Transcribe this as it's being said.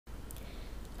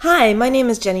Hi, my name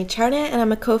is Jenny Charnet and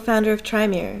I'm a co-founder of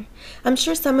Trimere. I'm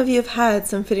sure some of you have had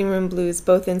some fitting room blues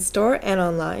both in store and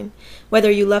online. Whether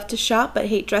you love to shop but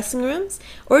hate dressing rooms,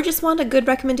 or just want a good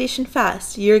recommendation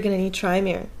fast, you're going to need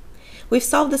Trimere. We've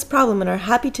solved this problem and are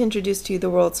happy to introduce to you the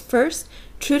world's first,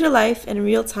 true-to-life and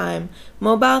real-time,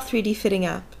 mobile 3D fitting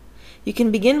app. You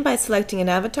can begin by selecting an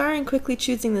avatar and quickly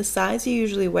choosing the size you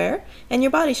usually wear and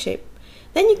your body shape.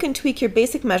 Then you can tweak your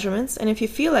basic measurements and, if you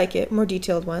feel like it, more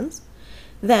detailed ones.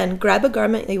 Then, grab a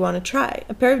garment that you want to try,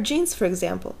 a pair of jeans for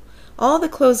example. All the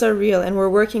clothes are real and we're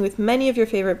working with many of your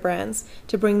favorite brands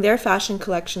to bring their fashion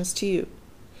collections to you.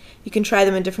 You can try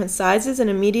them in different sizes and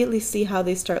immediately see how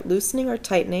they start loosening or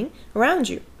tightening around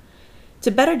you. To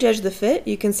better judge the fit,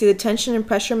 you can see the tension and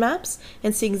pressure maps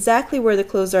and see exactly where the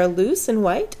clothes are loose in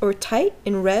white or tight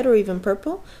in red or even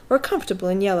purple or comfortable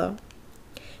in yellow.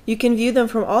 You can view them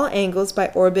from all angles by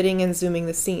orbiting and zooming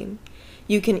the scene.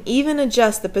 You can even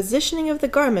adjust the positioning of the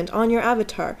garment on your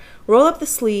avatar, roll up the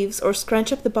sleeves, or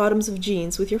scrunch up the bottoms of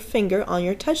jeans with your finger on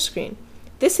your touchscreen.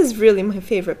 This is really my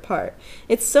favorite part.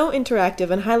 It's so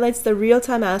interactive and highlights the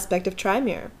real-time aspect of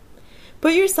Trimere.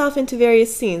 Put yourself into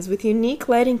various scenes with unique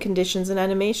lighting conditions and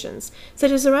animations,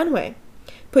 such as a runway.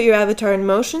 Put your avatar in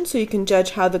motion so you can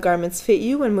judge how the garments fit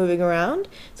you when moving around,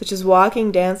 such as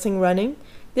walking, dancing, running.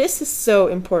 This is so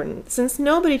important, since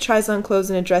nobody tries on clothes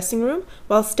in a dressing room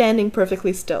while standing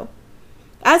perfectly still.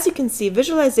 As you can see,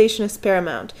 visualization is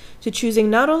paramount to choosing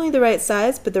not only the right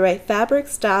size, but the right fabric,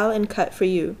 style, and cut for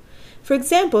you. For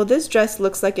example, this dress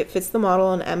looks like it fits the model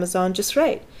on Amazon just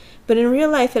right, but in real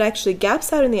life it actually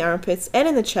gaps out in the armpits and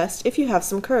in the chest if you have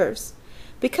some curves.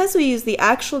 Because we use the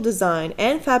actual design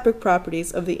and fabric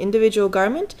properties of the individual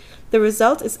garment, the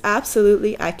result is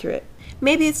absolutely accurate.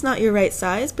 Maybe it's not your right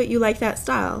size, but you like that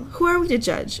style. Who are we to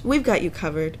judge? We've got you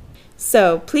covered.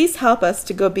 So, please help us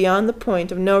to go beyond the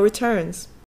point of no returns.